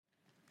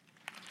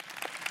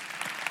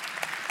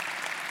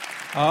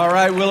All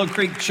right, Willow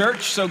Creek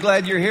Church, so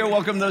glad you're here.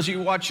 Welcome those of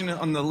you watching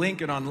on the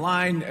link and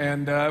online.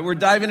 And we're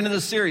diving into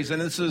this series,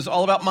 and this is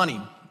all about money.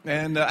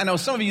 And I know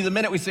some of you, the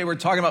minute we say we're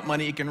talking about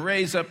money, it can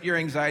raise up your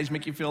anxieties,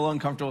 make you feel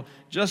uncomfortable.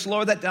 Just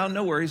lower that down,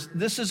 no worries.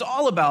 This is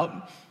all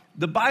about,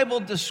 the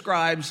Bible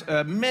describes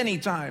many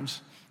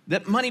times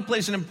that money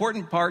plays an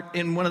important part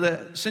in one of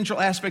the central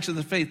aspects of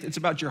the faith. It's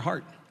about your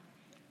heart.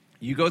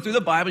 You go through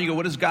the Bible, you go,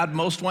 what does God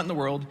most want in the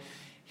world?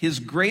 His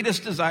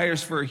greatest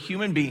desires for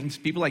human beings,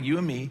 people like you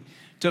and me,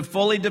 to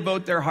fully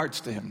devote their hearts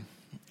to him.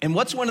 And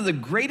what's one of the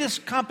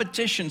greatest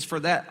competitions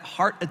for that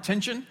heart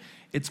attention?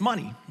 It's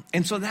money.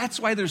 And so that's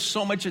why there's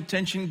so much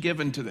attention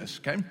given to this,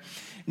 okay? And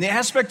the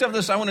aspect of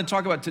this I want to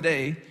talk about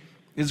today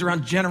is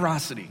around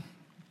generosity.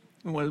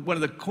 One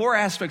of the core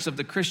aspects of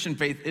the Christian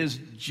faith is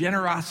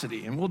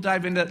generosity. And we'll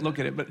dive into that and look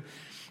at it. But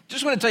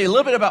just want to tell you a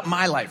little bit about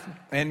my life.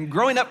 And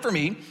growing up for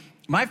me,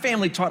 my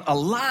family taught a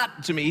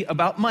lot to me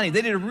about money.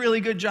 They did a really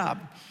good job.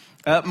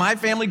 My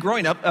family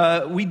growing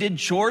up, we did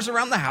chores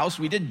around the house,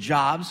 we did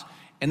jobs,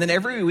 and then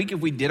every week if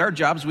we did our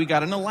jobs, we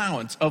got an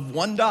allowance of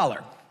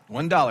 $1.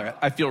 $1.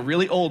 I feel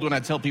really old when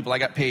I tell people I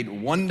got paid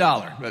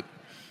 $1, but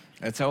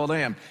that's how old I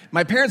am.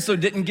 My parents, though,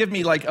 didn't give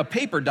me like a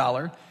paper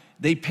dollar.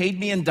 They paid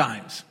me in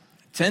dimes,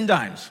 10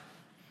 dimes.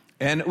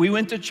 And we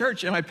went to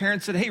church, and my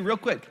parents said, hey, real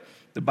quick,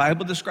 the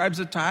Bible describes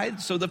a tithe,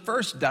 so the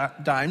first dime,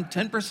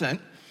 10%,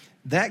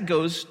 that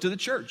goes to the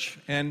church.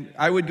 And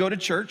I would go to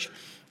church.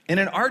 And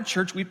in our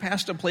church, we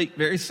passed a plate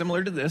very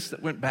similar to this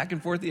that went back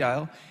and forth the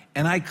aisle.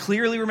 And I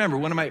clearly remember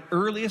one of my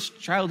earliest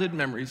childhood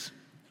memories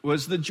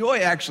was the joy,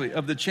 actually,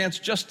 of the chance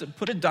just to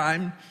put a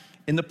dime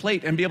in the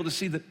plate and be able to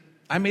see that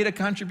I made a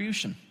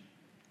contribution.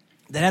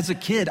 That as a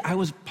kid, I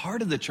was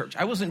part of the church.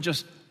 I wasn't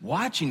just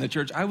watching the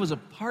church. I was a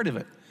part of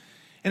it.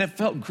 And it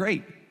felt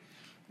great.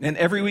 And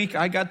every week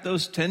I got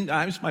those 10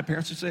 dimes. My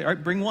parents would say, all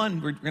right, bring one.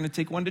 We're going to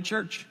take one to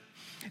church.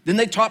 Then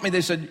they taught me,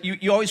 they said,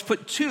 you always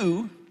put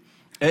two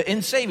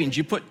in savings.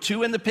 You put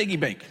 2 in the piggy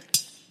bank.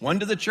 1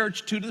 to the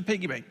church, 2 to the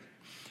piggy bank.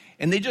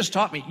 And they just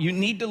taught me, you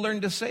need to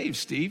learn to save,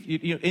 Steve.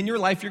 In your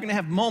life, you're going to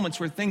have moments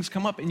where things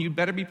come up and you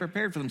better be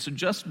prepared for them. So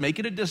just make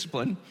it a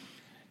discipline.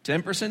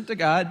 10% to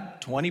God,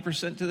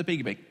 20% to the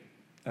piggy bank.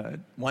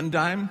 1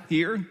 dime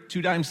here,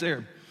 2 dimes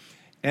there.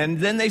 And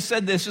then they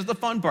said, this is the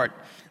fun part.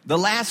 The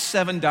last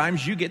 7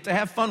 dimes you get to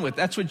have fun with.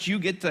 That's what you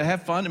get to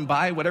have fun and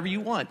buy whatever you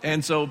want.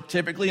 And so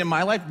typically in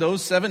my life,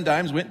 those 7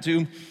 dimes went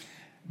to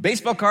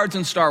baseball cards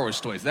and Star Wars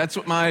toys. That's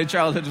what my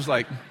childhood was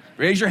like.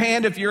 Raise your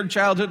hand if your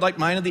childhood like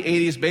mine of the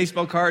 80s,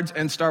 baseball cards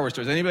and Star Wars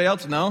toys. Anybody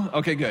else? No?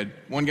 Okay, good.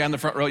 One guy in the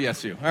front row,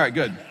 yes, you. All right,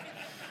 good.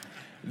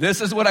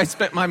 This is what I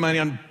spent my money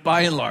on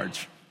by and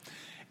large.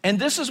 And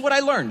this is what I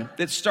learned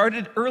that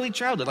started early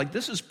childhood. Like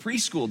this is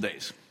preschool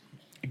days.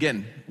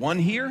 Again, 1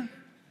 here,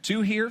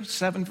 2 here,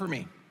 7 for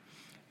me.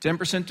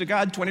 10% to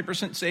God,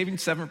 20%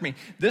 savings, 7 for me.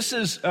 This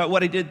is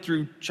what I did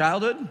through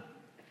childhood.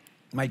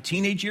 My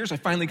teenage years, I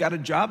finally got a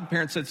job.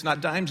 Parents said it's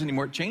not dimes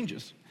anymore, it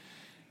changes.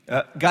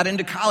 Got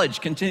into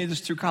college, continued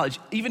this through college,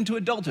 even to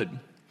adulthood.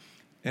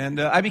 And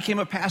I became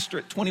a pastor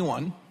at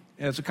 21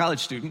 as a college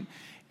student.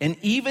 And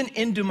even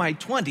into my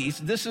 20s,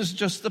 this is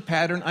just the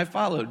pattern I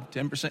followed.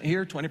 10%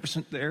 here,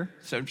 20% there,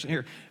 7%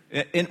 here.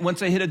 And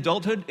once I hit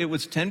adulthood, it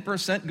was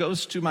 10%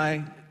 goes to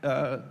my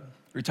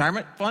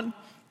retirement fund,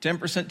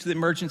 10% to the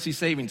emergency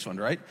savings fund,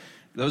 right?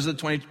 Those are the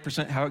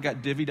 20% how it got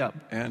divvied up.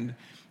 And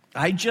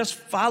I just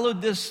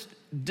followed this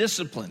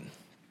discipline,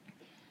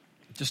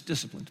 just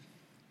disciplined.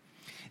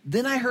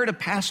 Then I heard a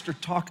pastor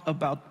talk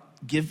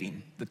about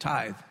giving, the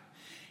tithe.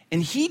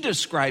 And he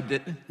described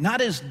it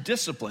not as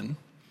discipline,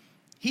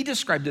 he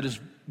described it as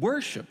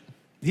worship.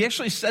 He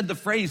actually said the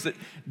phrase that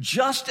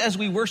just as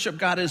we worship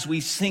God as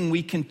we sing,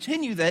 we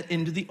continue that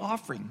into the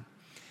offering.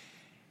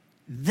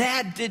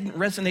 That didn't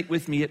resonate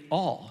with me at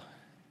all.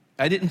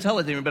 I didn't tell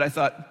it to him, but I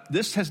thought,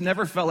 this has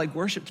never felt like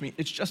worship to me.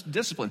 It's just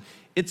discipline.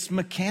 It's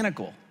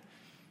mechanical.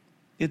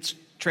 It's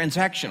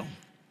transactional.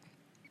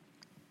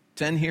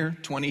 10 here,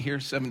 20 here,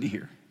 70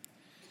 here.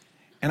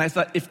 And I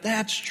thought, if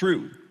that's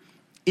true,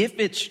 if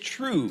it's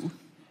true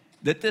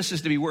that this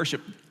is to be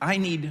worship, I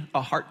need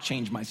a heart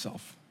change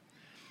myself.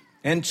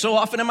 And so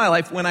often in my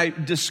life, when I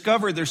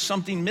discover there's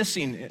something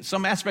missing,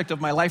 some aspect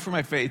of my life or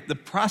my faith, the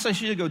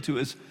process you go to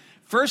is,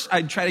 first,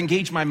 I try to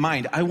engage my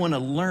mind. I want to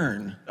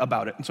learn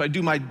about it. And so I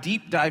do my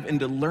deep dive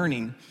into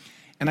learning.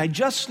 And I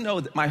just know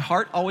that my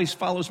heart always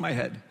follows my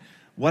head.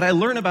 What I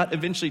learn about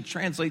eventually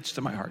translates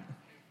to my heart.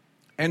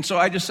 And so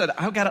I just said,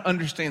 I've got to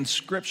understand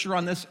scripture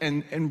on this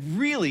and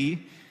really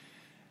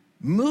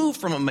move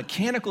from a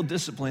mechanical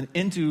discipline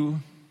into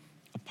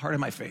a part of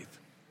my faith.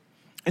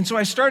 And so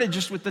I started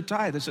just with the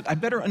tithe. I said, I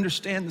better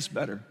understand this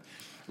better.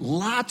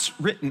 Lots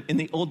written in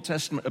the Old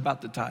Testament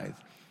about the tithe.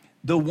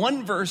 The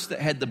one verse that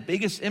had the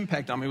biggest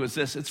impact on me was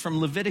this. It's from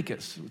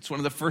Leviticus. It's one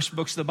of the first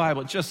books of the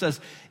Bible. It just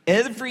says,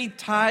 every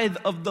tithe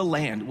of the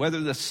land, whether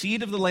the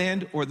seed of the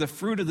land or the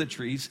fruit of the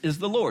trees, is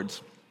the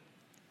Lord's.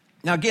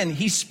 Now again,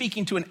 he's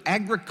speaking to an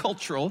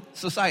agricultural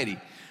society.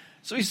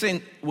 So he's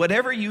saying,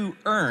 whatever you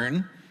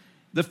earn,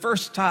 the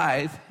first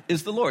tithe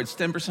is the Lord's,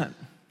 10%.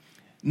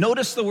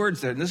 Notice the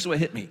words there, and this is what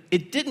hit me.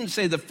 It didn't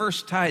say the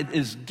first tithe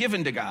is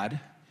given to God.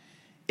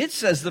 It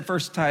says the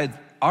first tithe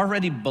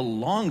already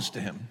belongs to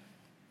him.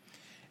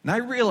 And I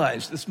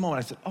realized this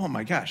moment, I said, oh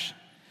my gosh,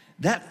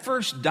 that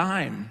first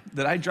dime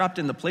that I dropped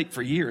in the plate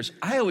for years,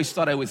 I always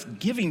thought I was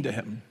giving to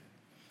him.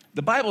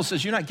 The Bible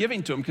says you're not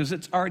giving to him because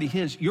it's already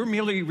his. You're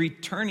merely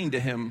returning to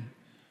him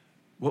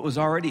what was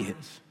already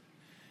his.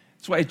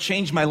 That's why I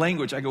changed my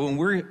language. I go, when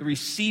we're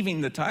receiving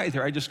the tithe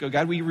here, I just go,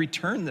 God, we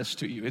return this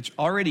to you. It's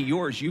already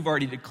yours. You've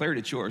already declared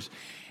it's yours.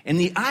 And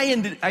the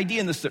idea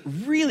in this that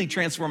really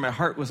transformed my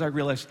heart was I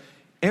realized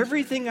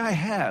everything I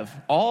have,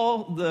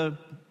 all the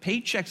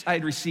paychecks I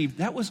had received,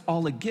 that was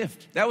all a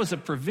gift. That was a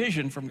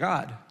provision from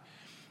God.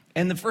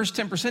 And the first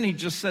 10%, he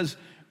just says,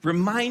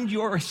 remind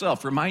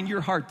yourself, remind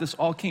your heart, this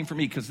all came from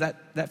me, because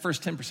that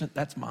first 10%,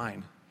 that's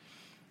mine.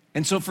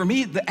 And so for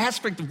me, the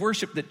aspect of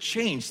worship that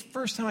changed, the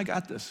first time I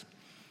got this,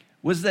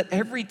 was that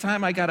every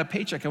time I got a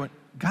paycheck, I went,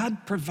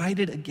 God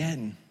provided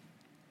again.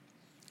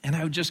 And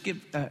I would just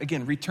give,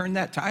 return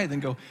that tithe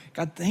and go,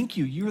 God, thank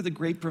you. You're the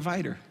great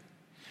provider.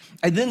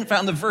 I then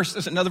found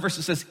there's another verse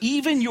that says,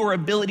 even your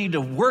ability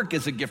to work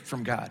is a gift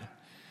from God.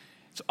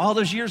 So all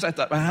those years I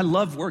thought, man, I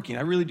love working.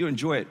 I really do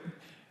enjoy it.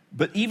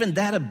 But even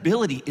that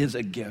ability is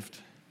a gift.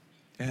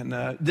 And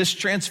this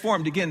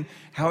transformed, again,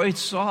 how I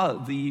saw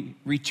the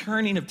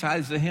returning of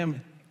tithes to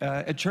him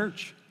at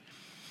church.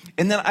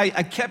 And then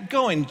I kept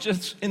going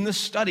just in this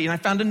study, and I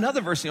found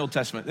another verse in the Old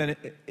Testament.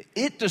 And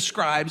it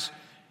describes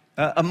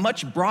a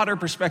much broader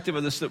perspective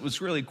of this that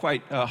was really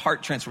quite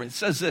heart transforming. It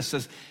says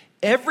this,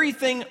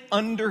 everything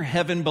under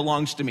heaven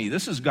belongs to me.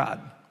 This is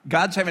God.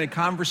 God's having a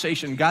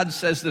conversation. God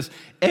says this,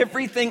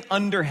 everything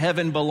under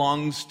heaven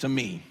belongs to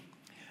me.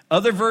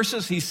 Other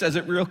verses, he says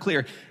it real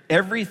clear.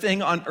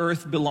 Everything on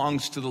earth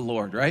belongs to the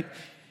Lord, right?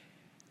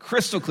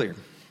 Crystal clear.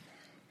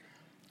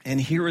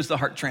 And here is the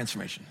heart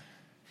transformation.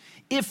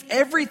 If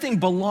everything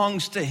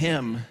belongs to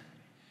him,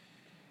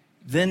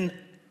 then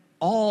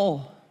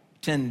all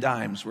 10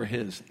 dimes were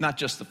his, not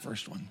just the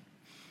first one.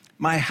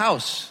 My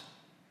house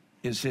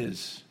is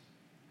his.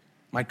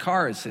 My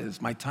car is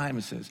his. My time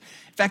is his.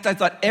 In fact, I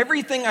thought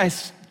everything I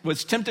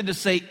was tempted to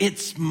say,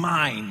 it's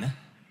mine,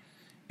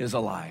 is a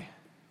lie.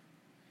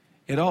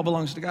 It all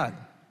belongs to God.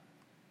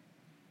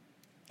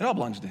 It all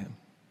belongs to him.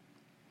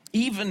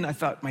 Even, I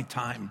thought, my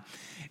time.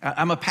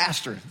 I'm a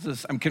pastor.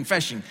 I'm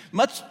confessing.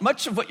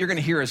 Much of what you're going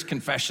to hear is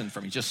confession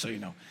from me, just so you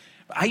know.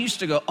 I used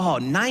to go,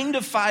 9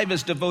 to 5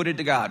 is devoted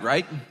to God,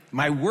 right?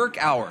 My work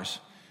hours.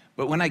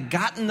 But when I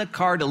got in the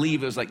car to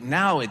leave, it was like,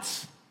 now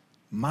it's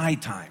my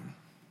time.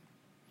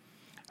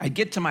 I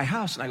get to my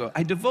house and I go,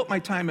 I devote my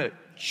time at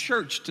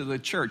church to the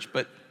church,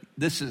 but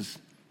this is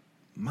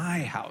my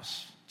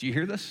house. Do you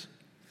hear this?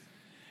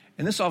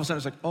 And this all of a sudden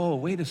is like, oh,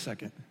 wait a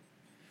second.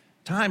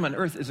 Time on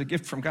earth is a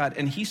gift from God,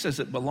 and he says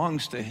it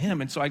belongs to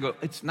him. And so I go,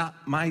 it's not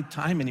my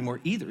time anymore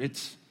either.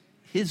 It's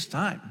his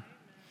time.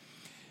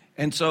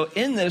 And so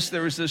in this,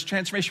 there was this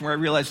transformation where I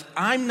realized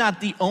I'm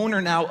not the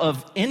owner now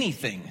of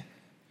anything.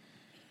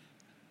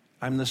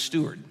 I'm the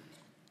steward.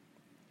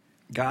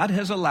 God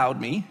has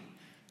allowed me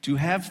to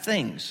have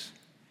things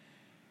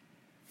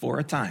for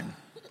a time,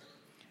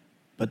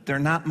 but they're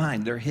not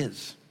mine, they're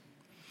his.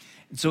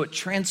 And so it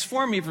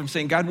transformed me from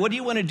saying, God, what do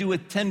you want to do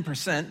with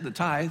 10%, the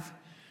tithe,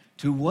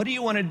 to what do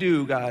you want to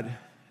do, God,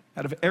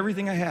 out of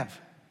everything I have,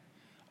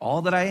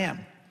 all that I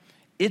am?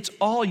 It's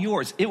all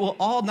yours. It will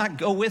all not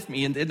go with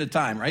me in the end of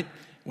time, right?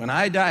 When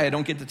I die, I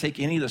don't get to take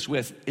any of this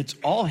with. It's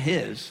all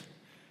his.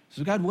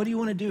 So God, what do you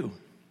want to do?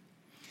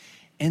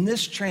 And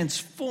this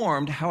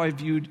transformed how I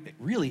viewed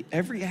really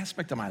every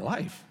aspect of my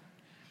life.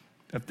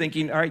 Of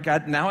thinking, all right,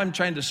 God, now I'm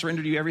trying to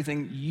surrender to you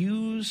everything.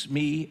 Use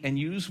me and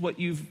use what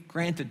you've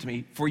granted to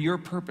me for your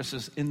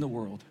purposes in the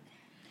world.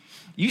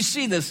 You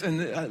see this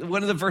in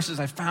one of the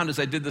verses I found as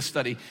I did this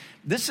study.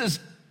 This is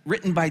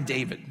written by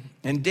David.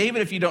 And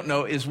David, if you don't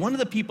know, is one of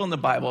the people in the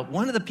Bible,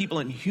 one of the people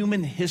in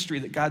human history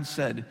that God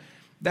said,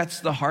 that's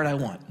the heart I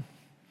want.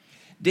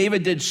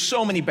 David did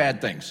so many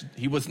bad things.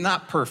 He was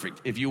not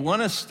perfect. If you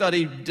want to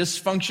study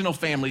dysfunctional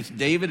families,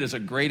 David is a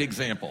great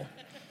example.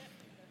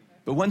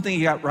 But one thing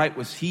he got right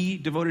was he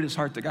devoted his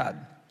heart to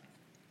God.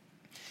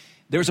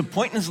 There was a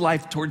point in his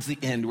life towards the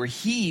end where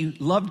he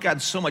loved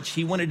God so much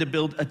he wanted to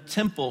build a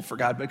temple for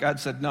God, but God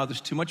said, no,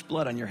 there's too much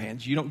blood on your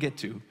hands. You don't get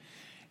to.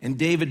 And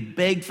David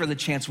begged for the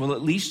chance, well,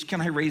 at least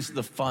can I raise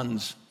the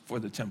funds for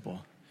the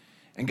temple?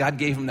 And God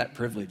gave him that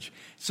privilege.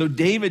 So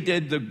David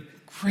did the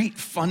great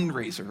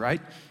fundraiser,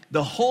 right?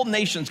 The whole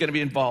nation's going to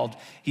be involved.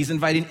 He's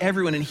inviting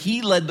everyone, and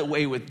he led the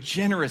way with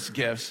generous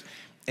gifts.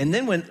 And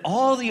then when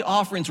all the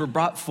offerings were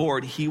brought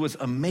forward, he was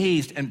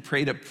amazed and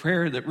prayed a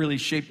prayer that really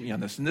shaped me on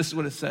this. And this is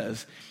what it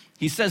says.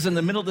 He says in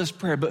the middle of this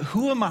prayer, but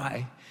who am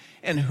I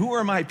and who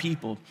are my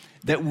people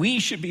that we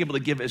should be able to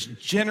give as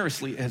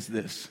generously as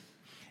this?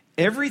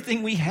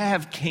 Everything we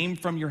have came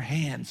from your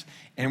hands,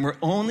 and we're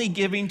only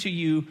giving to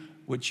you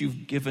what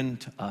you've given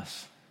to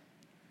us.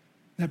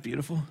 Isn't that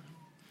beautiful?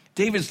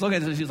 David's looking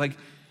at this, he's like,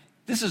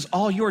 this is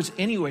all yours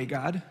anyway,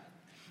 God.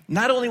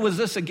 Not only was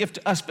this a gift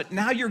to us, but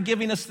now you're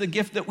giving us the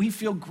gift that we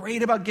feel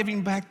great about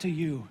giving back to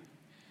you.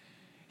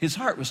 his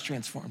heart was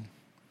transformed.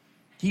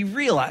 He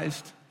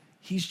realized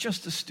he's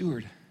just a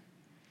steward.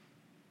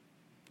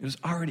 It was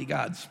already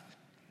God's.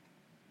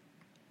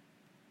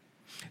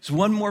 There's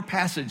one more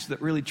passage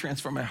that really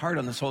transformed my heart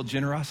on this whole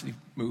generosity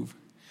move.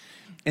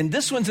 And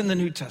this one's in the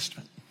New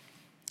Testament.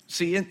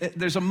 See,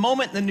 there's a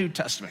moment in the New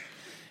Testament.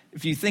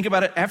 If you think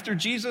about it, after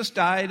Jesus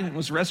died and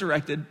was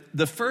resurrected,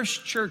 the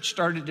first church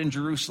started in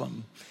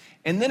Jerusalem.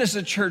 And then as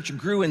the church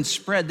grew and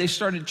spread, they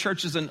started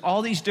churches in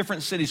all these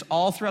different cities,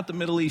 all throughout the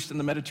Middle East and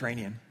the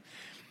Mediterranean.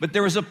 But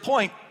there was a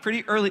point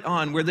pretty early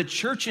on where the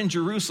church in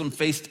Jerusalem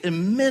faced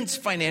immense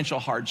financial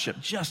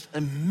hardship, just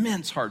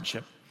immense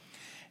hardship.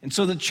 And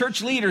so the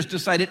church leaders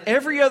decided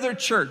every other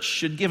church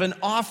should give an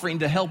offering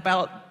to help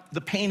out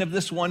the pain of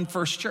this one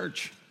first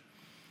church.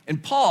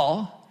 And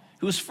Paul,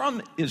 who was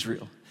from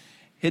Israel,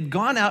 had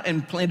gone out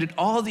and planted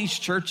all these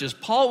churches.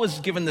 Paul was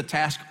given the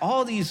task,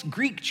 all these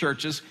Greek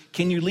churches,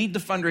 can you lead the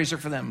fundraiser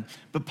for them?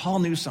 But Paul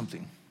knew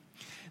something.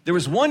 There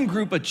was one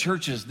group of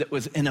churches that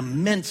was in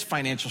immense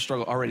financial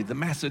struggle already, the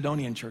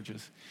Macedonian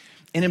churches.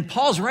 And in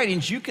Paul's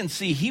writings, you can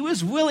see he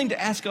was willing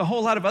to ask a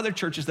whole lot of other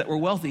churches that were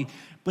wealthy,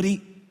 but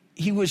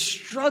he was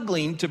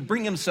struggling to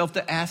bring himself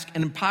to ask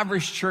an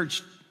impoverished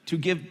church to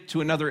give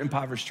to another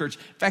impoverished church.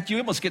 In fact, you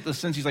almost get the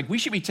sense he's like, we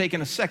should be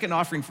taking a second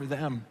offering for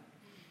them.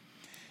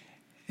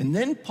 And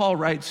then Paul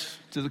writes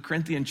to the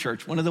Corinthian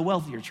church, one of the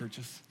wealthier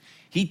churches.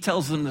 He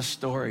tells them the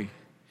story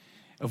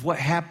of what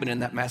happened in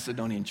that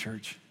Macedonian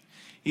church.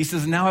 He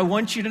says, now I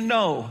want you to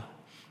know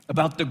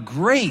about the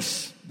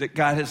grace that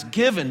God has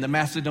given the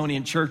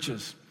Macedonian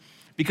churches.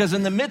 Because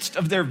in the midst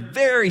of their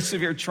very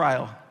severe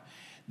trial,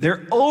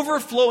 their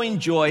overflowing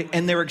joy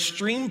and their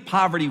extreme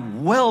poverty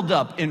welled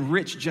up in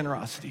rich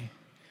generosity.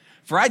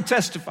 For I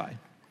testify,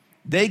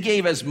 they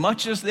gave as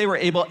much as they were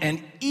able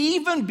and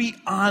even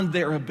beyond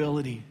their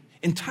ability,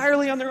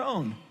 entirely on their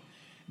own.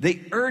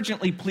 They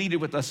urgently pleaded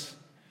with us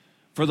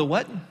for the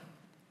what?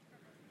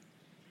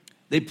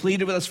 They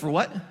pleaded with us for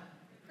what?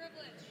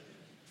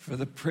 For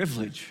the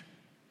privilege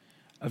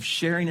of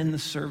sharing in the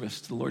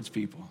service to the Lord's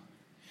people.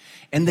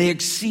 And they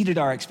exceeded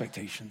our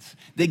expectations.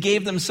 They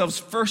gave themselves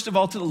first of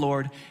all to the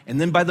Lord,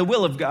 and then by the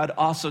will of God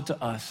also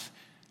to us.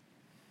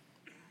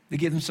 They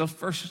gave themselves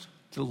first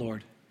to the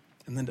Lord,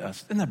 and then to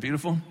us. Isn't that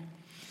beautiful?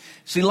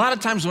 See, a lot of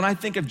times when I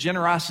think of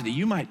generosity,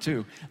 you might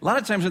too. A lot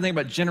of times when I think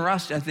about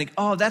generosity, I think,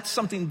 oh, that's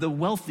something the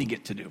wealthy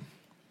get to do.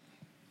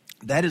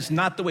 That is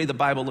not the way the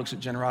Bible looks at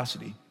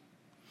generosity.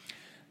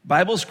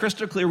 Bible's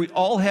crystal clear. We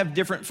all have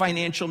different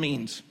financial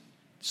means.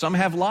 Some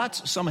have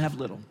lots, some have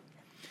little.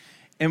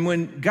 And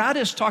when God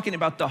is talking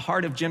about the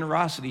heart of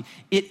generosity,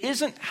 it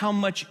isn't how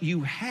much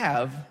you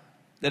have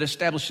that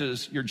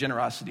establishes your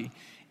generosity.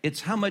 It's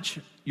how much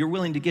you're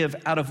willing to give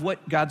out of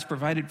what God's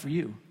provided for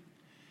you.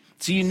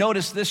 So you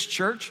notice this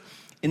church,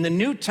 in the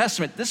New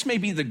Testament, this may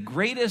be the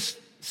greatest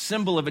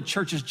symbol of a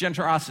church's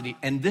generosity,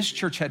 and this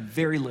church had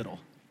very little.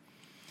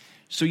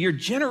 So your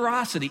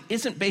generosity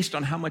isn't based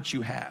on how much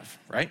you have,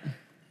 right?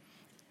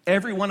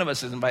 Every one of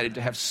us is invited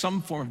to have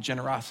some form of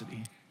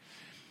generosity.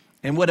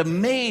 And what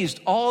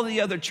amazed all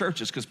the other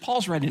churches, because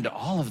Paul's writing to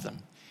all of them,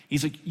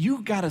 he's like,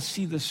 you got to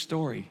see this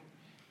story.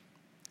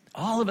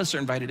 All of us are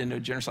invited into a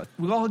generous life.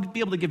 We'll all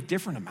be able to give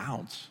different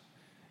amounts,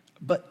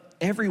 but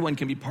everyone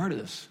can be part of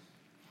this.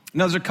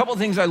 Now, there's a couple of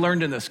things I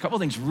learned in this. A couple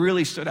of things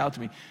really stood out to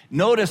me.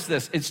 Notice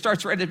this. It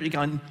starts right at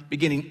the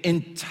beginning,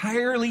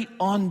 entirely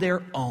on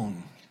their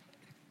own.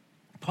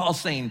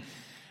 Paul's saying,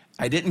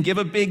 I didn't give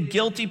a big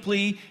guilty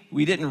plea.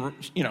 We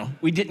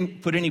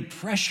didn't put any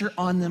pressure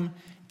on them.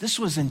 This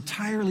was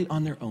entirely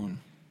on their own.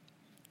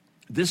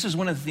 This is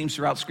one of the themes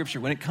throughout Scripture.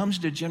 When it comes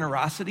to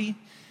generosity,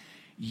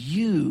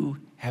 you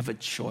have a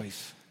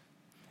choice.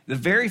 The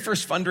very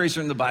first fundraiser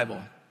in the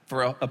Bible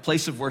for a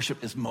place of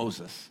worship is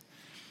Moses.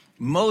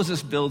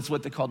 Moses builds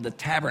what they called the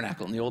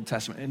tabernacle in the Old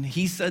Testament. And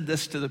he said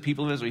this to the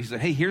people of Israel. He said,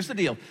 hey, here's the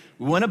deal.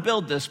 We want to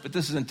build this, but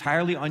this is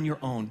entirely on your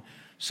own.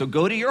 So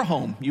go to your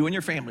home, you and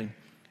your family.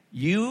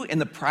 You, in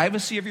the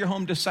privacy of your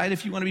home, decide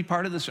if you want to be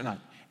part of this or not.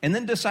 And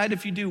then decide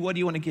if you do, what do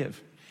you want to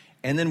give?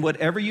 And then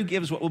whatever you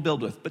give is what we'll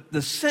build with. But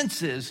the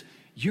sense is,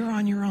 you're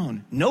on your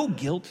own. No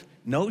guilt,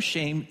 no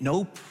shame,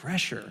 no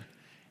pressure,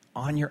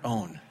 on your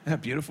own. Isn't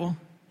that beautiful?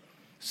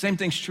 Same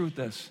thing's true with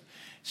this.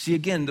 See,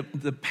 again,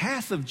 the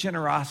path of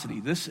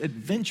generosity, this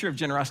adventure of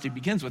generosity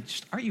begins with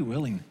just, are you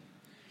willing?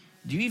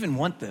 Do you even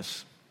want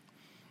this?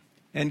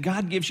 And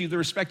God gives you the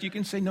respect. You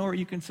can say no or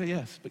you can say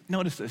yes. But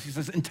notice this. He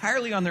says,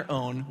 entirely on their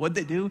own, what'd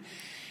they do?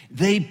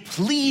 They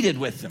pleaded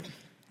with them.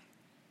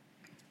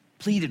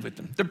 Pleaded with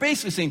them. They're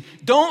basically saying,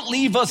 don't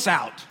leave us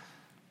out.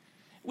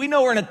 We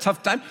know we're in a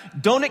tough time.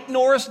 Don't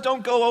ignore us.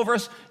 Don't go over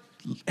us.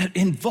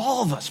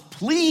 Involve us.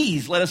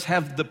 Please let us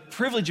have the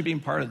privilege of being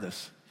part of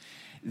this.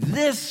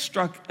 This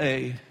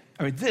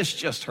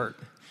just hurt.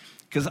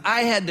 Because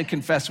I had to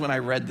confess when I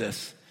read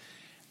this,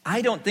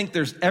 I don't think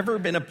there's ever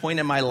been a point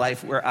in my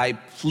life where I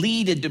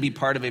pleaded to be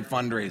part of a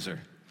fundraiser.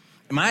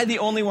 Am I the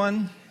only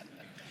one?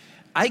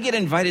 I get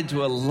invited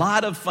to a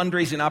lot of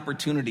fundraising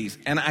opportunities,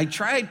 and I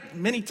try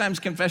many times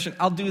confession,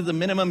 I'll do the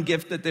minimum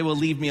gift that they will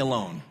leave me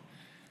alone.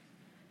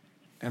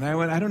 And I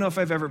went, I don't know if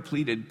I've ever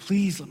pleaded,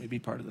 please let me be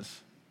part of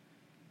this.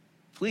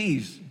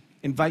 Please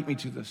invite me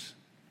to this.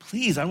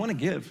 Please, I want to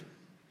give.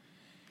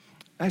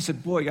 I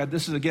said, boy, God,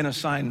 this is again a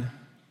sign.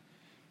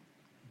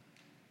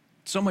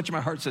 So much of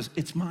my heart says,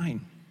 it's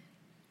mine.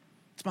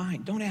 It's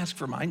mine. Don't ask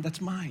for mine.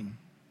 That's mine.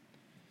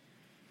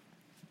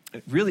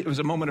 It was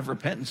a moment of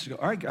repentance to go,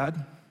 all right,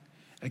 God,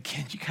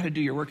 again, you got to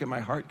do your work in my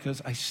heart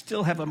because I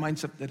still have a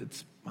mindset that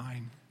it's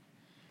mine.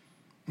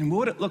 And what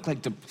would it look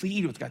like to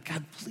plead with God?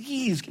 God,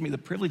 please give me the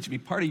privilege to be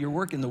part of your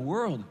work in the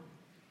world.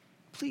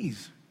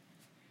 Please.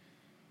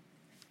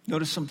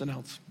 Notice something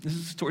else. This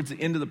is towards the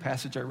end of the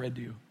passage I read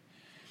to you.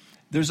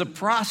 There's a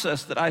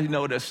process that I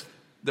noticed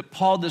that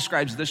Paul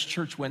describes this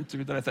church went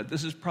through that I thought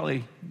this is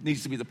probably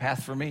needs to be the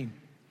path for me.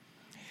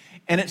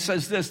 And it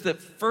says this,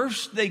 that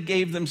first they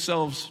gave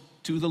themselves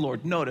to the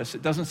Lord. Notice,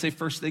 it doesn't say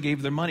first they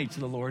gave their money to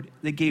the Lord.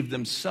 They gave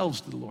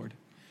themselves to the Lord.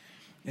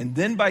 And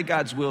then by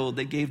God's will,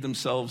 they gave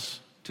themselves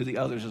to the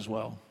others as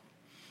well.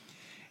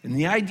 And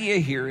the idea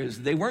here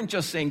is they weren't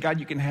just saying, God,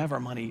 you can have our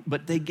money,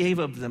 but they gave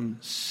of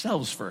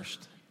themselves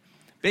first.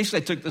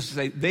 Basically, I took this to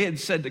say, they had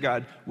said to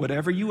God,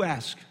 whatever you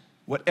ask,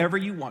 whatever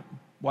you want,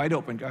 wide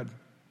open, God,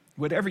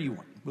 whatever you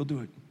want, we'll do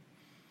it.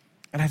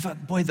 And I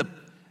thought, boy,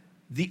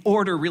 the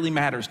order really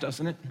matters,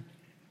 doesn't it?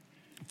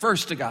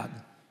 First to God,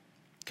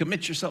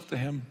 commit yourself to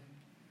him.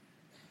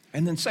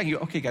 And then second,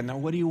 okay, God, now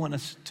what do you want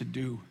us to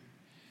do?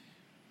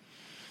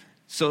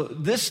 So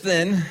this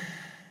then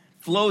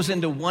flows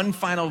into one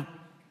final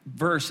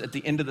verse at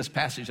the end of this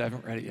passage. I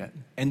haven't read it yet.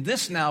 And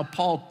this now,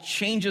 Paul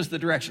changes the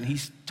direction.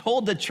 He's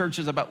told the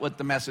churches about what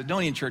the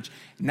Macedonian church,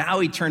 now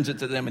he turns it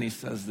to them and he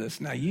says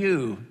this. Now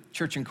you,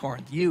 church in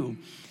Corinth, you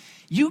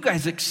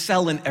guys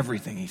excel in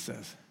everything, he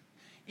says.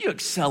 You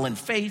excel in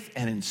faith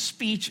and in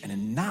speech and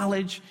in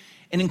knowledge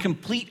and in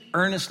complete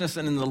earnestness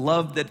and in the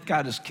love that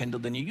God has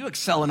kindled in you. You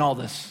excel in all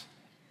this.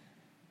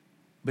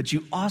 But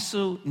you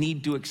also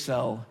need to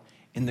excel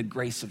in the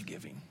grace of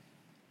giving.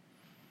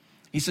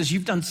 He says,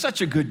 you've done such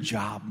a good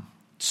job,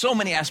 so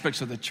many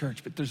aspects of the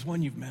church, but there's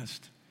one you've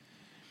missed.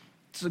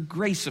 It's the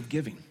grace of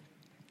giving.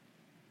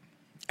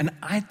 And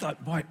I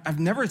thought, boy, I've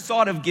never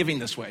thought of giving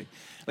this way.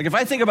 Like if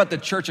I think about the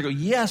church, I go,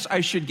 yes, I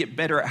should get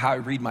better at how I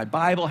read my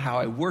Bible, how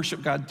I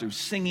worship God through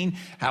singing,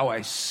 how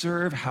I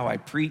serve, how I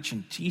preach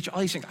and teach, all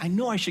these things. I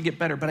know I should get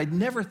better, but I'd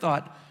never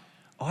thought,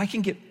 oh, I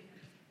can get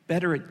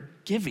better at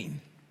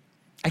giving.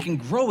 I can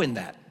grow in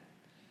that.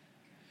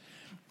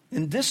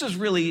 And this is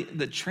really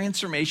the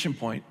transformation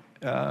point,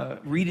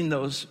 reading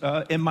those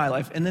in my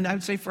life, and then I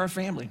would say for our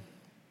family.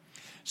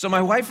 So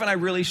my wife and I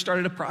really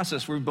started a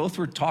process where we both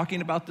were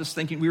talking about this,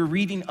 thinking we were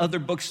reading other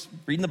books,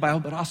 reading the Bible,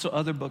 but also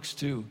other books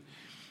too.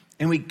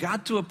 And we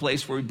got to a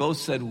place where we both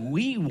said,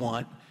 we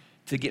want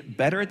to get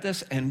better at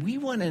this, and we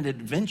want an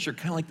adventure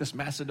kind of like this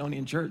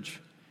Macedonian church.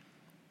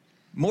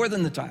 More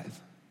than the tithe,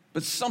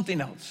 but something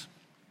else.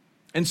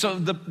 And so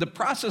the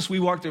process we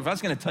walked through, if I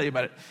was going to tell you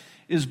about it,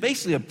 is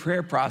basically a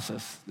prayer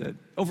process that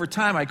over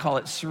time I call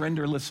it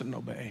surrender, listen, and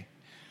obey.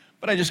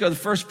 But I just go, the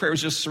first prayer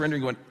was just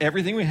surrendering, going,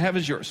 everything we have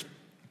is yours.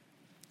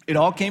 It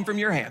all came from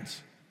your hands.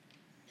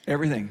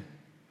 Everything.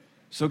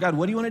 So God,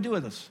 what do you want to do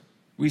with us?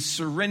 We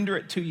surrender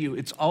it to you.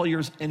 It's all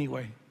yours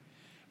anyway.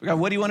 But God,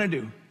 what do you want to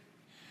do?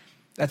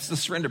 That's the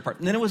surrender part.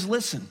 And then it was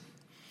listen.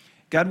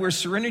 God, we're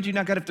surrendered to you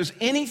now. God, if there's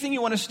anything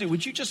you want us to do,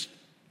 would you just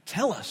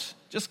tell us?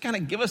 Just kind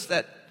of give us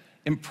that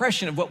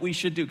impression of what we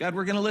should do. God,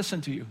 we're going to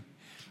listen to you.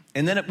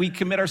 And then we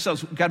commit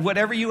ourselves. God,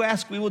 whatever you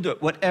ask, we will do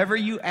it. Whatever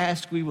you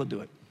ask, we will do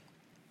it.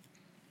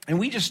 And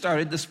we just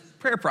started this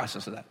prayer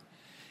process of that.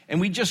 And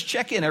we just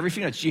check in every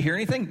few minutes. Did you hear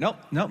anything?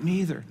 Nope,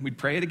 me either. We'd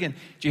pray it again.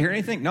 Did you hear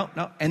anything? No.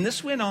 And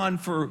this went on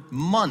for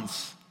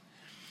months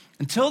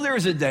until there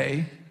was a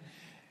day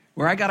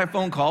where I got a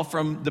phone call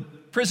from the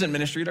prison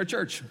ministry at our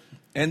church.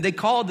 And they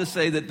called to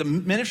say that the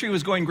ministry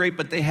was going great,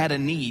 but they had a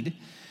need.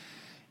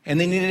 And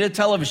they needed a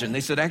television.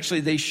 They said,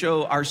 actually, they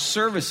show our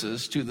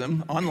services to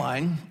them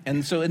online.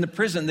 And so in the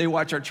prison, they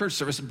watch our church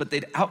services, but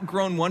they'd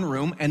outgrown one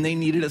room, and they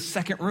needed a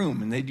second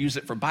room. And they'd use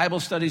it for Bible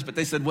studies, but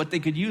they said what they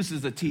could use is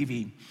the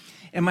TV.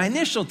 And my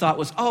initial thought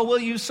was, oh, we'll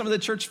use some of the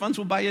church funds.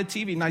 We'll buy you a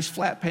TV, nice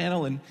flat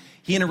panel. And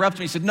he interrupted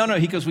me. He said, no.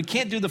 He goes, we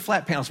can't do the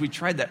flat panels. We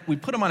tried that. We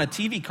put them on a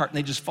TV cart, and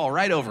they just fall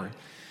right over.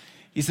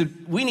 He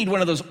said, we need one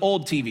of those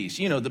old TVs,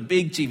 you know, the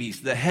big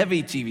TVs, the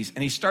heavy TVs.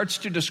 And he starts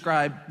to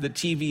describe the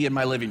TV in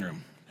my living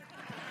room.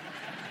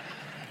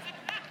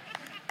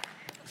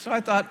 So I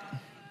thought,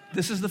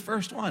 this is the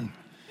first one.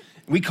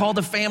 We called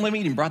a family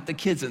meeting, brought the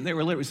kids in. They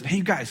were literally, we said, hey,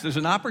 you guys, there's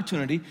an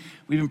opportunity.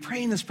 We've been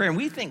praying this prayer, and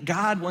we think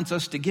God wants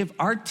us to give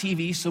our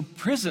TV so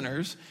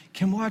prisoners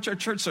can watch our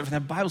church service. And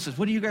that Bible says,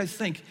 what do you guys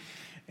think?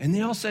 And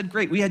they all said,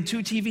 great. We had 2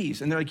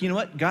 TVs. And they're like, you know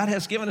what? God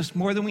has given us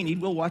more than we need.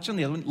 We'll watch on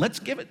the other one.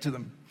 Let's give it to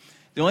them.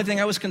 The only thing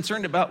I was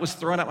concerned about was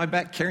throwing out my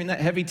back, carrying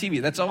that heavy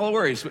TV. That's all the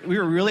worries. We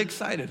were really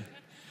excited.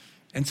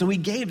 And so we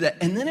gave that.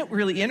 And then it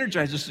really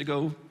energized us to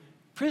go,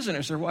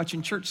 prisoners are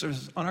watching church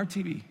services on our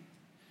TV.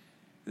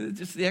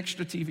 Just the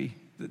extra TV.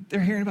 They're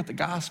hearing about the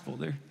gospel.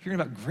 They're hearing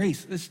about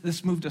grace.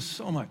 This moved us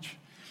so much.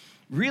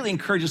 Really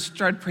encouraged us to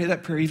try to pray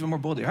that prayer even more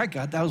boldly. All right,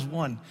 God, that was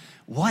one.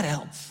 What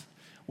else?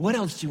 What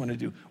else do you want to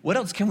do? What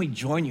else can we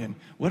join you in?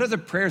 What other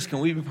prayers can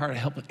we be part of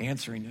help with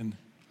answering? And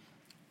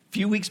a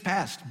few weeks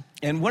passed.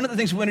 And one of the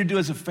things we wanted to do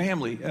as a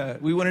family,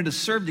 we wanted to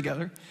serve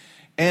together.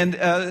 And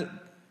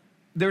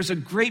there's a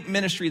great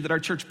ministry that our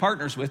church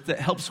partners with that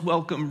helps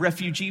welcome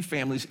refugee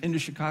families into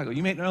Chicago.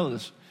 You may know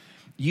this.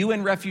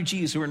 UN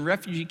refugees who are in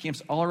refugee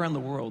camps all around the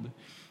world,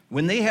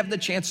 when they have the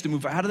chance to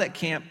move out of that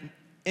camp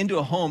into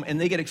a home and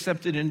they get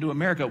accepted into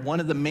America, one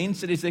of the main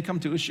cities they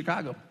come to is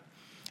Chicago.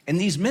 And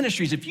these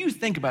ministries, if you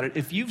think about it,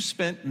 if you've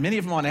spent, many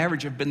of them on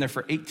average have been there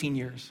for 18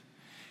 years.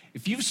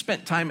 If you've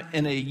spent time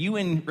in a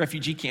UN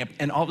refugee camp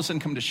and all of a sudden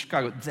come to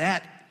Chicago,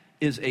 that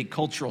is a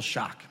cultural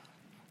shock.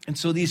 And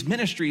so these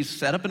ministries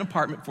set up an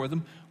apartment for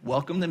them,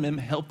 welcome them in,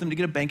 help them to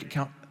get a bank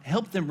account,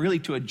 help them really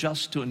to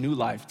adjust to a new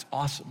life. It's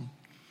awesome.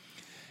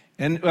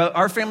 And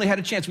our family had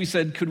a chance. We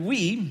said, could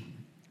we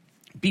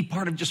be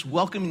part of just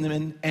welcoming them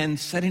in and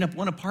setting up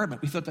one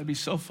apartment? We thought that'd be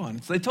so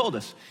fun. So they told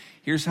us,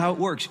 here's how it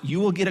works. You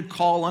will get a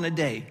call on a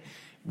day.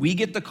 We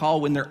get the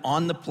call when they're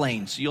on the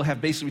plane. So you'll have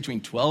basically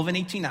between 12 and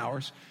 18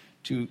 hours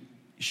to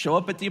show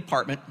up at the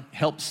apartment,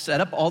 help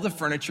set up all the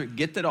furniture,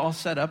 get that all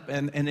set up,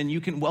 and then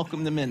you can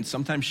welcome them in.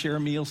 Sometimes share a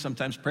meal,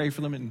 sometimes pray for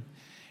them. And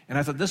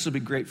I thought this would be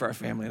great for our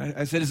family. And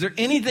I said, is there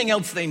anything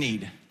else they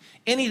need?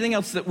 Anything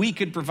else that we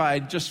could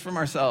provide just from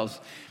ourselves?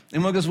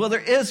 And one goes, well, there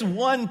is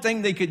one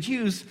thing they could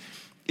use.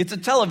 It's a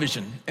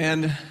television.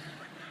 And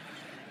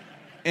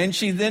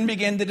she then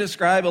began to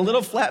describe a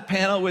little flat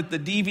panel with the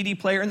DVD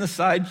player in the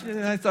side.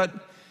 And I thought,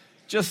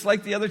 just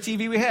like the other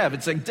TV we have,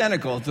 it's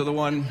identical to the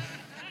one.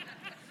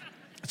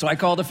 So I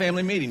called a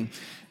family meeting.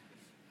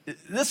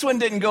 This one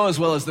didn't go as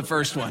well as the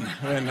first one.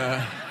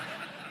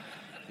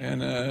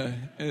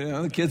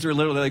 The kids were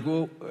literally like,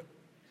 well,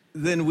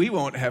 then we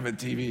won't have a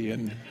TV.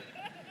 And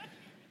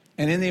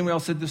in the end, we all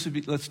said,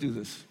 let's do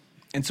this.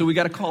 And so we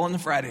got a call on the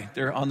Friday.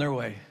 They're on their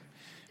way.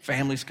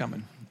 Family's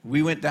coming.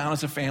 We went down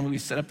as a family. We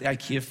set up the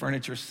IKEA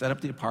furniture, set up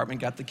the apartment,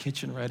 got the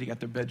kitchen ready, got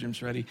their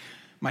bedrooms ready.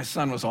 My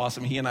son was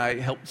awesome. He and I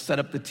helped set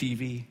up the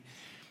TV.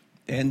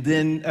 And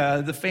then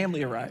the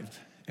family arrived.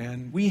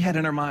 And we had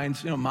in our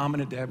minds, mom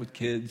and a dad with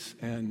kids.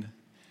 And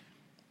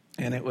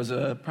it was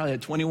probably a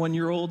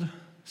 21-year-old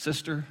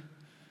sister,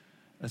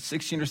 a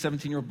 16 or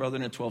 17-year-old brother,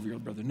 and a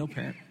 12-year-old brother. No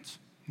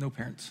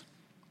parents.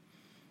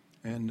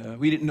 And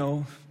we didn't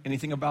know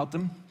anything about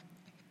them.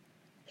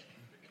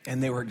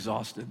 And they were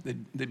exhausted.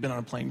 They'd been on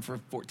a plane for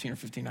 14 or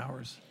 15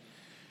 hours.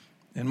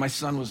 And my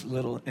son was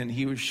little, and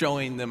he was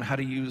showing them how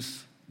to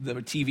use the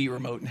TV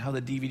remote and how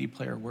the DVD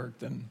player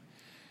worked. And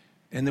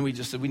then we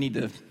just said, we need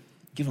to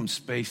give them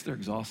space. They're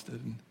exhausted.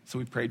 And so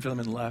we prayed for them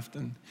and left.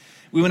 And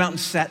we went out and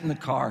sat in the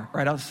car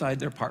right outside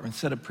their apartment,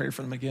 said a prayer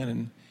for them again.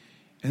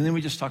 And then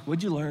we just talked,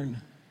 what'd you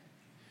learn?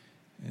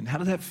 And how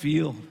did that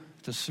feel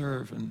to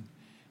serve? And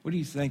what do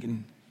you think?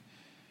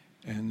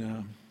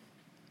 And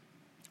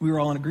we were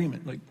all in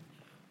agreement, like,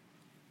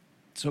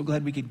 so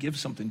glad we could give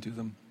something to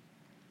them.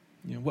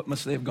 What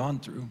must they have gone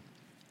through?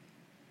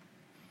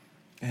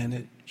 And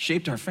it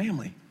shaped our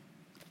family.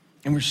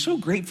 And we're so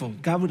grateful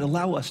God would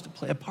allow us to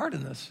play a part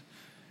in this.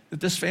 That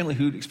this family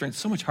who experienced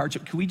so much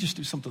hardship, could we just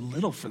do something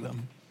little for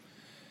them?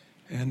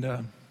 And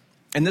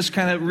this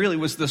kind of really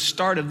was the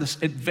start of this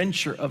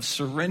adventure of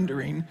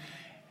surrendering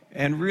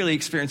and really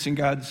experiencing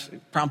God's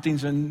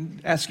promptings and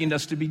asking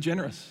us to be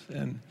generous.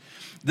 And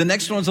the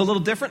next one's a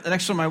little different. The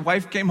next one, my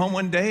wife came home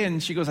one day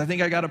and she goes, I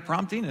think I got a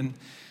prompting. And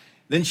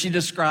then she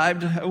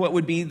described what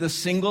would be the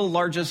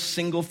largest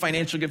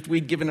financial gift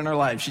we'd given in our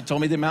lives. She told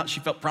me the amount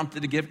she felt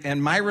prompted to give.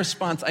 And my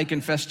response, I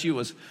confess to you,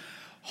 was,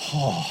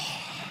 oh.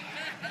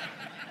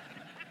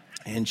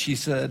 And she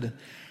said,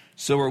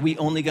 so are we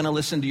only going to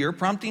listen to your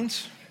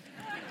promptings?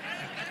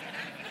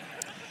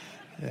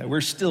 Yeah,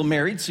 we're still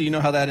married, so you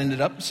know how that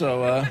ended up.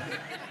 So,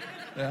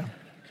 yeah.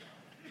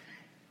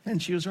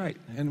 And she was right,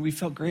 and we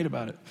felt great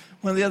about it.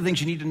 One of the other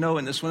things you need to know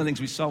in this, one of the things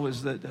we saw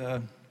was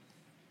that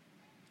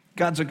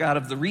God's a God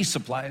of the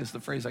resupply, is the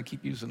phrase I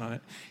keep using on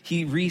it.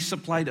 He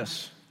resupplied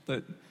us.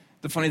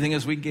 The funny thing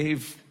is we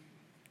gave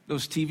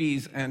those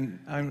TVs,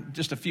 and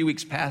just a few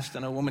weeks passed,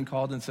 and a woman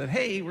called and said,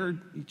 hey, we're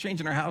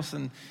changing our house,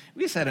 and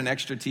we just had an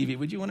extra TV.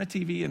 Would you want a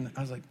TV? And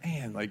I was like,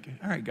 man,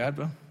 all right, God,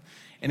 well.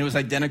 And it was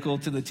identical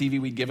to the TV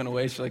we'd given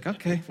away. So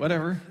okay,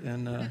 whatever.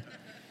 And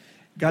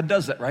God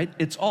does that, right?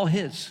 It's all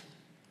his.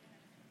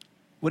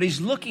 What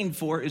he's looking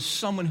for is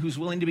someone who's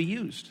willing to be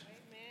used.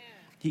 Amen.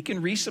 He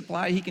can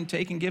resupply, he can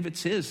take and give.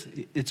 It's his.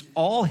 It's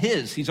all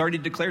his. He's already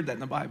declared that in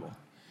the Bible.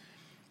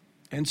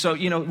 And so,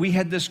 we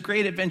had this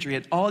great adventure. He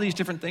had all these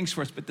different things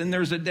for us. But then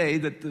there's a day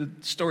that the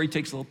story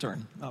takes a little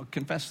turn. I'll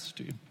confess this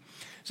to you.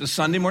 It's a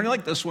Sunday morning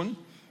like this one.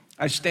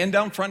 I stand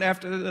down front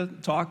after the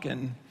talk,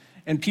 and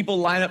people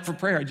line up for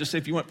prayer. I just say,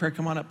 if you want prayer,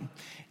 come on up.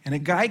 And a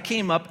guy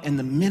came up, and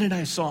the minute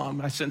I saw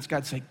him, I sensed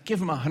God say,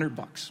 give him $100.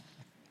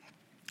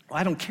 Well,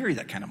 I don't carry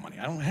that kind of money.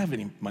 I don't have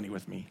any money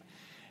with me.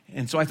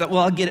 And so I thought,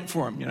 well, I'll get it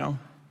for him,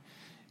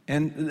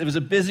 And it was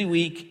a busy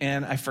week,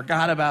 and I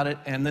forgot about it.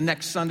 And the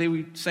next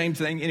Sunday, same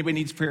thing. Anybody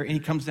needs prayer? And he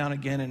comes down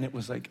again, and it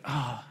was like,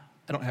 I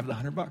don't have the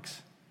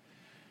 $100.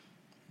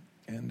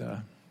 And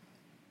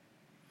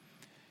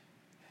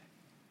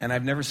And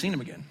I've never seen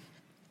him again.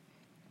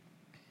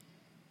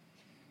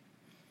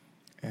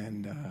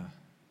 And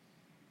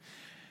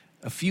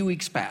a few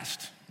weeks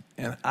passed,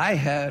 and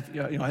I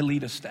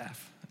lead a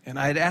staff. And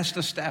I had asked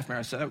the staff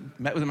member, I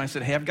met with him, I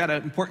said, hey, I've got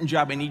an important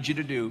job I need you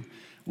to do.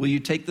 Will you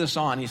take this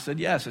on? He said,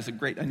 yes. I said,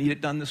 great, I need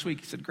it done this week.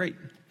 He said, great.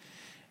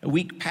 A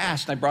week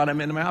passed, I brought him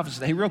into my office. I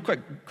said, hey, real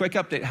quick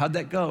update, how'd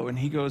that go? And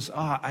he goes,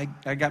 I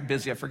got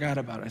busy, I forgot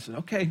about it. I said,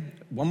 okay,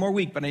 one more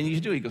week, but I need you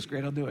to do it. He goes,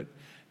 great, I'll do it.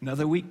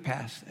 Another week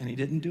passed, and he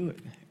didn't do it.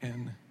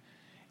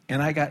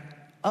 And I got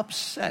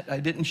upset. I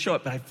didn't show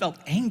it, but I felt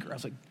anger. I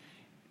was like,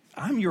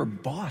 I'm your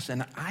boss,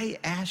 and I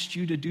asked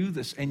you to do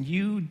this, and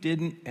you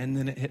didn't, and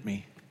then it hit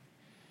me.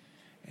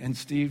 And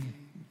Steve,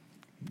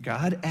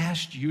 God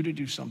asked you to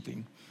do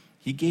something.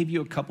 He gave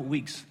you a couple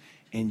weeks,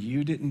 and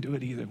you didn't do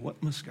it either.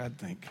 What must God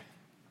think?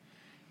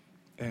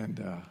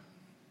 And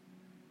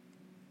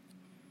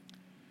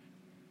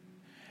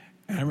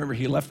I remember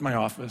he left my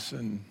office,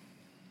 and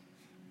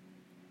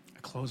I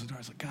closed the door. I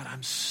was like, God,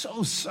 I'm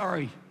so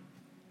sorry.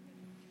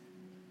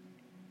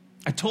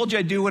 I told you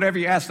I'd do whatever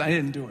you asked, and I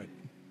didn't do it.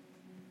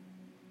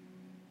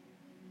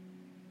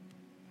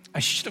 I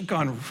should have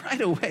gone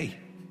right away,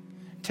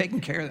 taken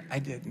care of it. I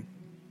didn't.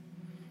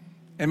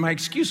 And my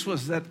excuse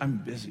was that I'm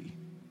busy.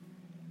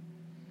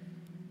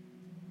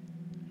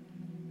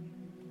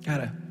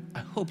 God, I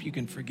hope you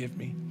can forgive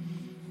me.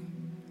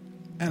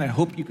 And I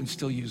hope you can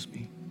still use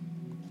me.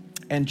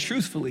 And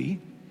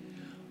truthfully,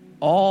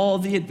 all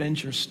the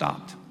adventure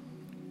stopped.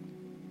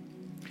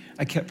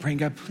 I kept praying,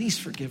 God, please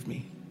forgive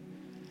me.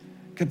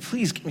 God,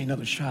 please give me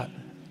another shot.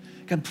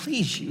 God,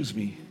 please use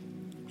me.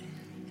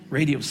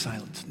 Radio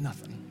silence,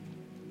 nothing.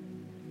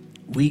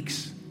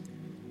 Weeks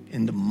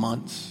into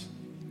months,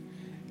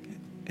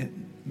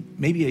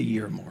 maybe a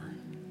year or more.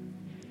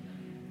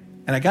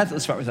 And I got to the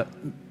spot where I thought,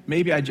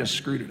 maybe I just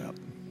screwed it up.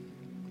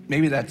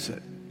 Maybe that's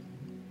it.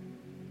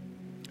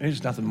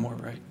 There's nothing more,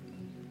 right?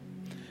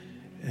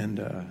 And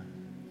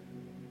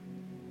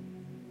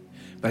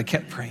but I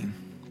kept praying.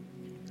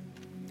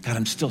 God,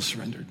 I'm still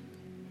surrendered.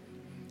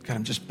 God,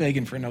 I'm just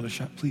begging for another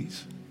shot,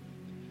 please.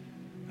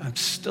 I'm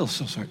still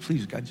so sorry.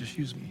 Please, God, just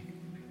use me.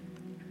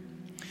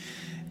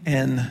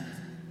 And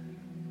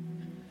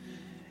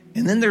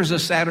then there's a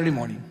Saturday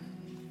morning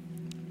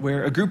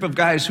where a group of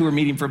guys who were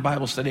meeting for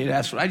Bible study had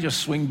asked, would I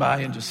just swing by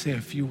and just say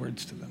a few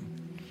words to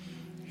them?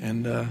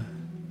 And so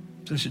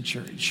I said,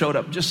 sure. He showed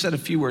up, just said a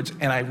few words,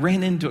 and I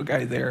ran into a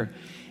guy there,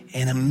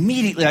 and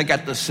immediately I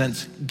got the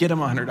sense, get him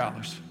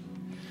 $100.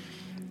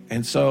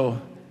 And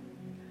so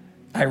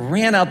I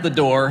ran out the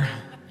door,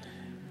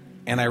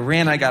 and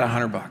I got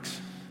 $100.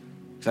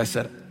 So I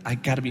said, I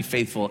got to be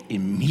faithful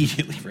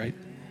immediately, right?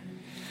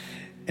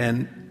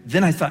 And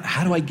then I thought,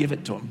 how do I give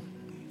it to him?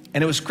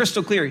 And it was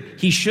crystal clear.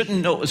 He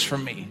shouldn't know it was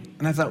from me.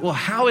 And I thought, well,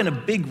 how in a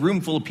big room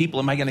full of people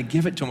am I going to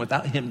give it to him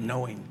without him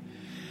knowing?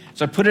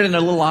 So I put it in a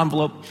little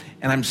envelope,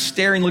 and I'm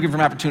staring, looking for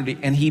an opportunity.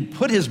 And he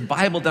put his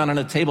Bible down on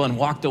the table and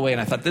walked away. And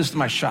I thought, this is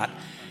my shot.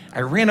 I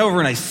ran over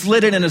and I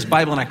slid it in his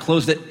Bible and I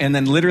closed it. And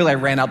then literally I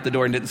ran out the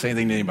door and didn't say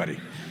anything to anybody.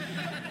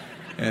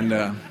 And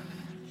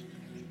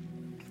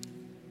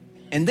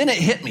then it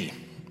hit me.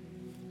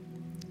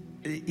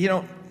 You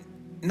know,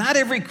 not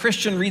every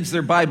Christian reads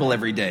their Bible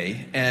every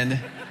day.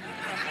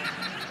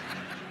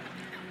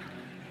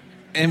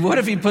 And what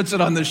if he puts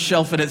it on the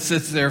shelf and it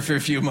sits there for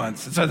a few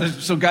months?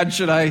 So God,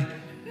 should I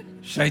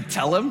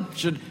tell him?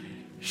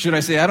 Should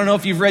I say, I don't know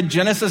if you've read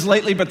Genesis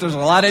lately, but there's a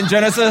lot in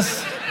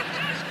Genesis.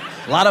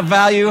 A lot of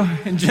value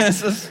in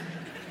Genesis.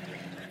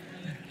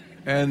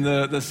 And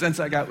the sense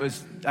I got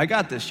was, I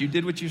got this. You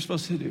did what you're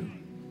supposed to do.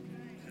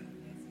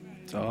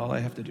 That's all I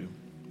have to do.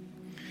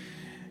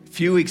 A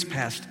few weeks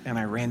passed, and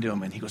I ran to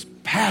him, and he goes,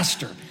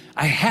 Pastor,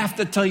 I have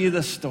to tell you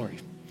this story.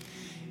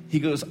 He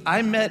goes,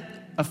 I met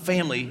a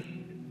family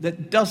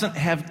that doesn't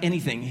have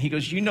anything. He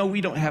goes, you know, we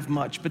don't have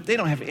much, but they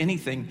don't have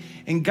anything.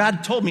 And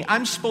God told me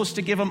I'm supposed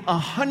to give them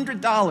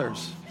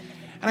 $100.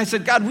 And I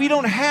said, God, we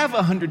don't have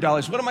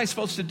 $100. What am I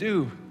supposed to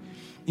do?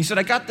 He said,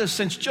 I got this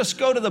sense. Just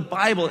go to the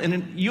Bible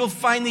and you'll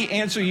find the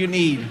answer you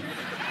need.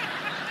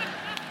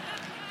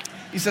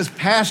 He says,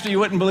 Pastor, you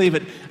wouldn't believe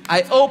it.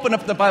 I opened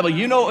up the Bible.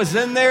 You know what was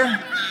in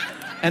there?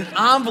 An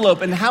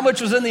envelope. And how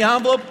much was in the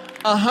envelope?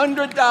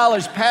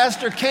 $100.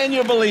 Pastor, can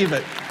you believe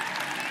it?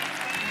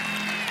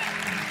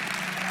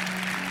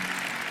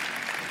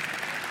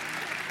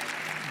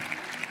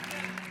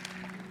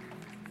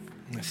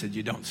 I said,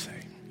 you don't say.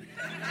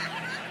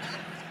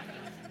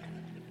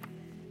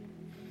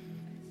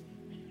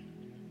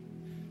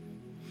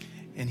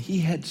 And he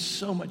had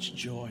so much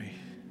joy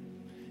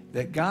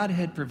that God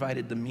had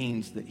provided the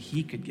means that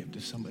he could give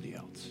to somebody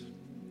else.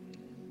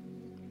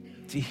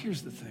 See,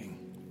 here's the thing.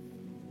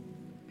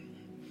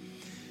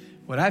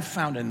 What I've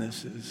found in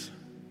this is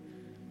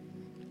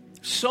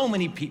so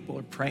many people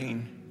are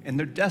praying and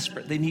they're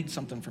desperate. They need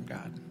something from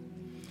God.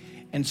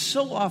 And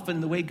so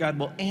often the way God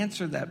will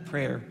answer that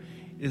prayer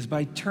is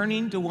by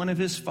turning to one of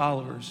his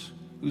followers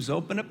who's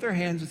opened up their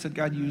hands and said,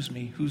 God, use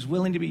me, who's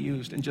willing to be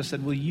used, and just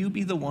said, will you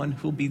be the one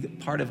who'll be the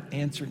part of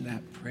answering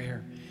that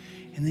prayer?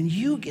 And then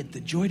you get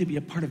the joy to be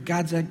a part of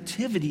God's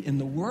activity in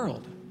the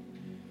world.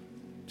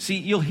 See,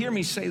 you'll hear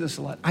me say this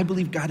a lot. I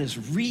believe God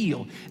is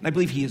real, and I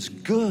believe he is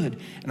good,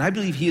 and I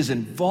believe he is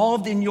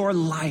involved in your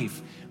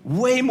life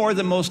way more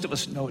than most of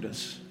us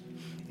notice.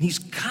 He's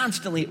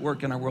constantly at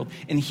work in our world,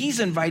 and he's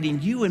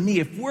inviting you and me.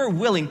 If we're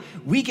willing,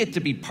 we get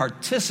to be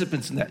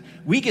participants in that.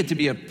 We get to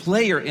be a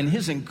player in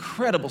his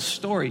incredible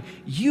story.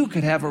 You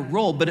could have a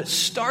role, but it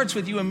starts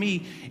with you and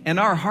me and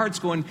our hearts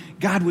going,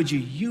 God, would you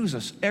use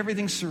us?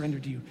 Everything's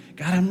surrendered to you.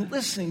 God, I'm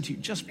listening to you.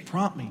 Just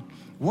prompt me.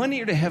 One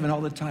ear to heaven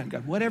all the time,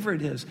 God, whatever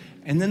it is.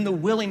 And then the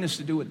willingness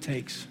to do what it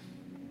takes.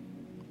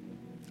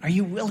 Are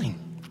you willing?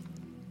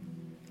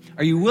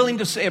 Are you willing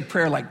to say a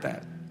prayer like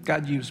that?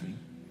 God, use me.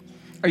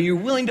 Are you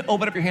willing to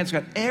open up your hands?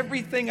 God,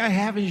 everything I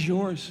have is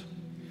yours.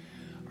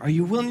 Are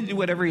you willing to do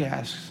whatever he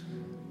asks?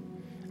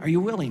 Are you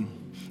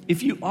willing?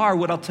 If you are,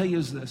 what I'll tell you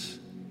is this.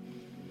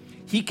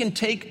 He can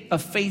take a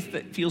faith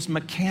that feels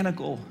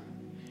mechanical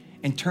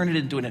and turn it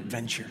into an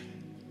adventure.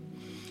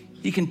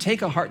 He can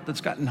take a heart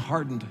that's gotten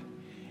hardened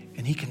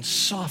and he can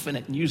soften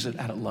it and use it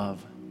out of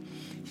love.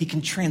 He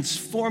can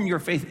transform your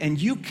faith, and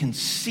you can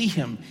see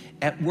him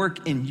at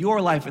work in your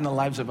life and the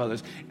lives of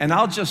others. And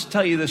I'll just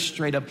tell you this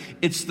straight up.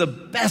 It's the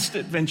best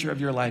adventure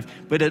of your life,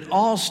 but it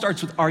all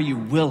starts with, are you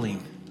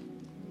willing?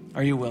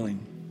 Are you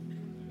willing?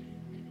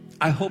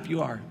 I hope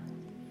you are.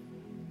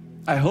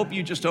 I hope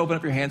you just open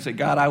up your hand and say,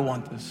 God, I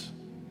want this.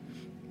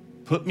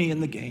 Put me in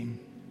the game.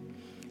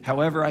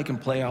 However I can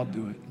play, I'll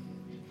do it.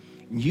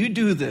 And you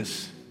do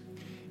this.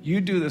 You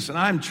do this, and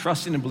I'm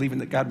trusting and believing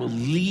that God will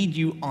lead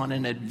you on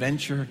an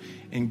adventure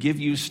and give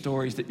you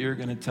stories that you're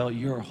going to tell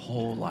your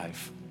whole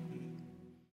life.